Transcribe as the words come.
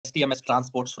STMS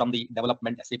transports from the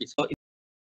development SAP.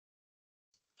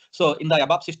 So in the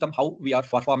above system, how we are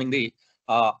performing the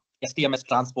STMS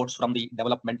transports from the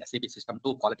development SAP system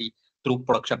to quality through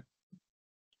production,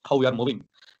 how we are moving.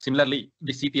 Similarly,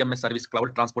 the CTMS service,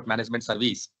 cloud transport management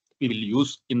service, we will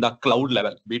use in the cloud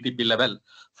level, BTP level,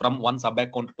 from one sub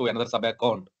account to another sub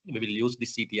account. We will use the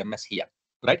CTMS here,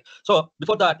 right? So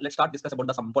before that, let's start discuss about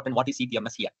the some important what is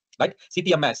CTMS here, right?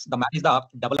 CTMS, the manage the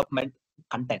development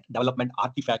content, development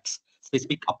artifacts,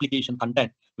 specific application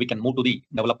content. We can move to the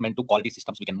development to quality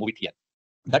systems. We can move it here.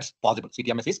 That's possible.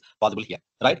 CTMS is possible here,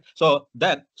 right? So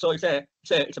then, so it's a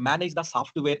manage the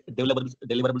software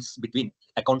deliverables between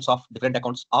accounts of different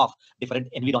accounts of different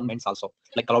environments also,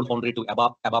 like Cloud Foundry to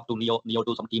above to Neo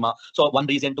to some Kima. So one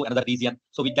region to another region.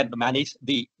 So we can manage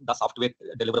the software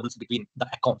deliverables between the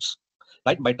accounts,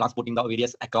 right, by transporting the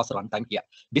various across runtime here.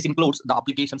 This includes the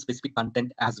application specific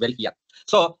content as well here.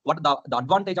 So what the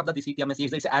advantage of the CTMS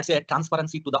is, it adds a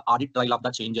transparency to the audit trail of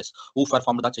the changes, who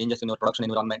performed the changes in your production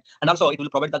environment, and also it will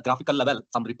provide the graphical level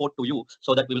some report to you,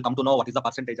 so that we will come to know what is the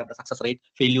percentage of the success rate,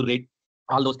 failure rate,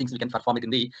 all those things we can perform it in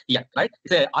the here, right?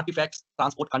 It's a artifacts,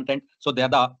 transport content. So there are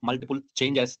the multiple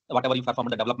changes, whatever you perform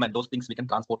in the development, those things we can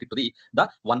transport it to the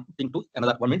one thing to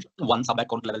another, one means one sub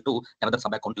account level to another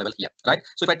sub account level here, right?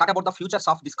 So if I talk about the futures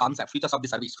of this concept, futures of the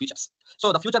service, futures.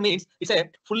 So the future means it's a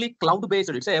fully cloud based,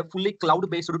 it's a fully cloud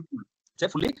based tool. It's a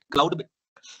fully cloud.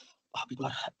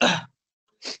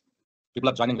 People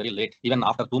are joining very late. Even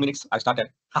after 2 minutes, I started.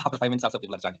 After 5 minutes, also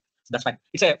people are joining. So that's fine.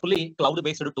 It's a fully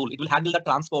cloud-based tool. It will handle the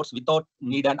transports without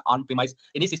need an on-premise,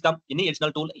 any system, any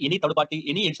additional tool, any third-party,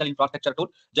 any additional infrastructure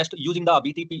tool. Just using the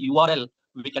BTP URL,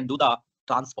 we can do the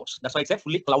transports. That's why it's a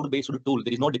fully cloud-based tool.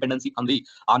 There is no dependency on the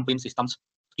on-prem systems,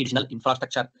 additional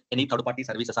infrastructure, any third-party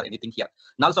services or anything here.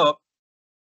 And also,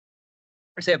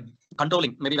 it's a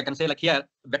controlling, maybe I can say like here,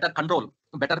 better control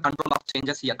of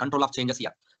changes here,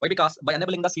 Why? Because by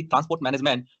enabling the seed transport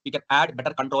management, we can add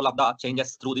better control of the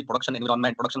changes through the production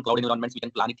environment, production cloud environments. We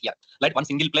can plan it here, like one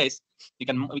single place. We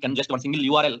can just one single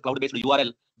URL, cloud-based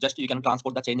URL. Just you can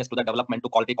transport the changes to the development to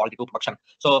quality to production.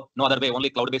 So no other way, only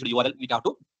cloud-based URL we have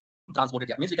to transport it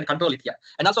here. Means we can control it here,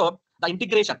 and also the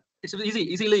integration. It's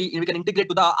easily we can integrate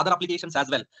to the other applications as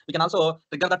well. We can also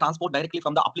trigger the transport directly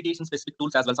from the application specific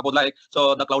tools as well. Suppose like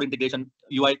so the cloud integration,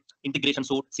 UI integration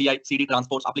suite, CI, CD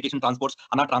transports, application transports,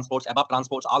 HANA transports, above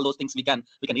transports, all those things we can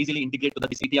easily integrate to the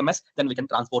CTMS. Then we can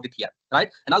transport it here,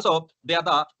 right? And also there are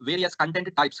the various content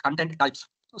types.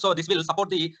 So this will support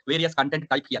the various content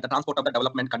type here, the transport of the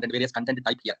development content, various content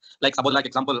type here. Like suppose like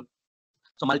example.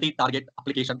 So multi-target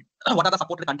application, what are the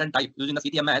supported content type using the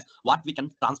CTMS, what we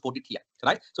can transport it here,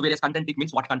 right? So various content, it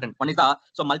means what content. One is the,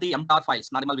 so multi-MTAR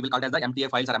files, normal we will call it as the MTA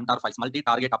files or MTAR files,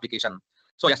 multi-target application.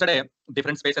 So yesterday,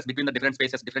 different spaces, between the different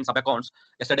spaces, different sub-accounts,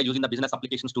 yesterday using the business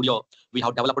application studio, we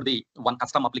have developed the one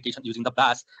custom application using the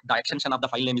BAS. The extension of the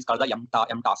file name is called the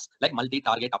MTARs, like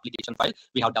multi-target application file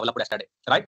we have developed yesterday, right?